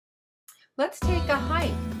Let's take a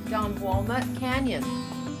hike down Walnut Canyon,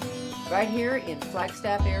 right here in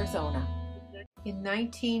Flagstaff, Arizona. In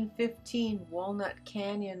 1915, Walnut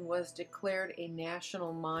Canyon was declared a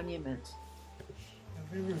national monument.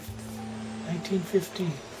 November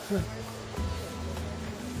 1915. Huh.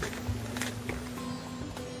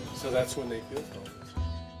 So that's when they built all this.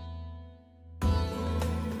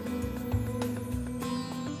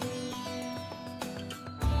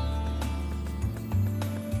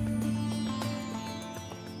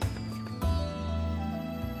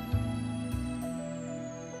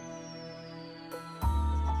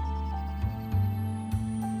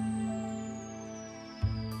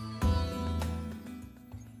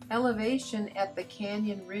 Elevation at the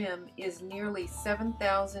canyon rim is nearly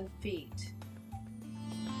 7,000 feet.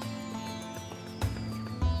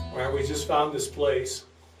 All right, we just found this place.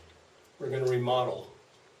 We're going to remodel.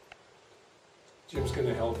 Jim's going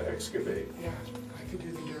to help excavate. Yeah, I can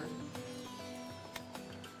do the dirt.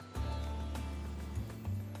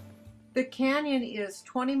 The canyon is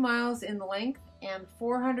 20 miles in length and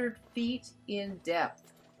 400 feet in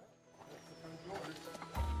depth.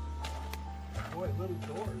 Boy, little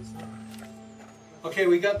doors. Okay,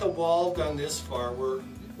 we got the wall done this far. We're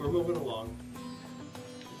moving along.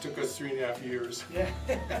 It took us 3.5 years. Yeah.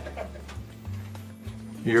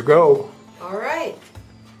 You go. All right.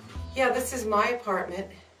 Yeah, this is my apartment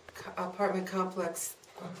complex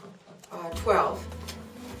 12.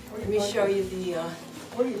 Let me show you the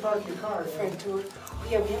Where do you park your car? front door. Oh,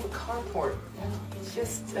 yeah, we have a carport. It's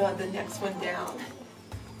just the next one down.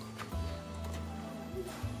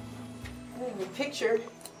 I have a picture.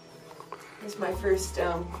 Here's my first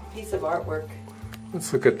piece of artwork.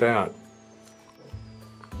 Let's look at that.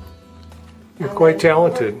 You're And quite then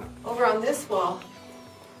talented. Over on this wall,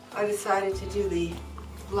 I decided to do the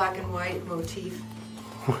black and white motif.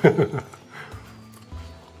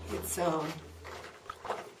 It's a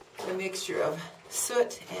mixture of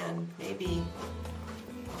soot and maybe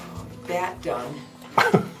bat dung.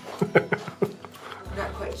 I'm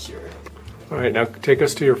not quite sure. All right, now take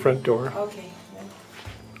us to your front door. Okay.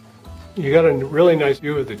 You got a really nice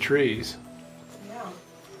view of the trees. Yeah.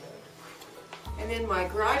 And then my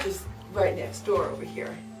garage is right next door over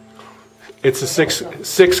here. It's a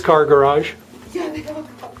six car garage. Yeah, they have a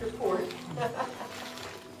carport.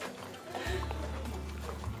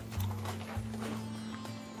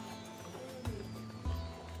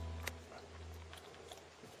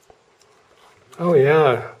 Oh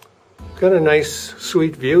yeah, got a nice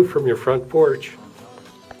sweet view from your front porch.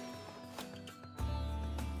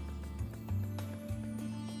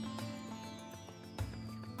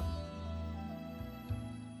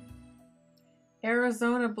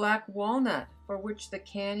 Arizona black walnut, for which the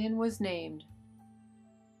canyon was named.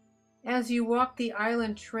 As you walk the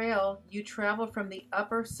island trail, you travel from the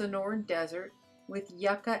upper Sonoran Desert with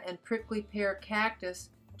yucca and prickly pear cactus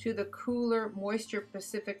to the cooler, moisture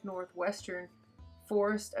Pacific Northwestern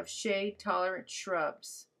forest of shade-tolerant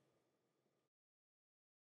shrubs.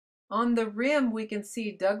 On the rim, we can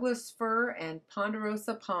see Douglas fir and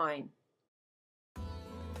ponderosa pine.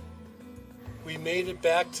 We made it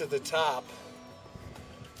back to the top.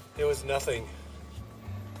 It was nothing.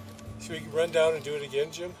 Should we run down and do it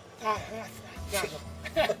again, Jim? No,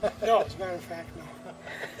 as a matter of fact, no.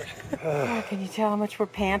 Oh, can you tell how much we're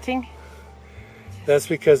panting? That's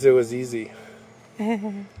because it was easy.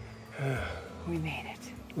 We made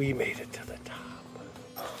it. We made it to the top.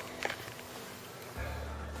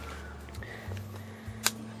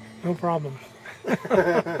 No problem.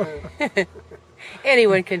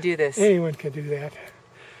 Anyone can do this. Anyone can do that,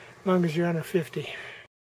 as long as you're under 50.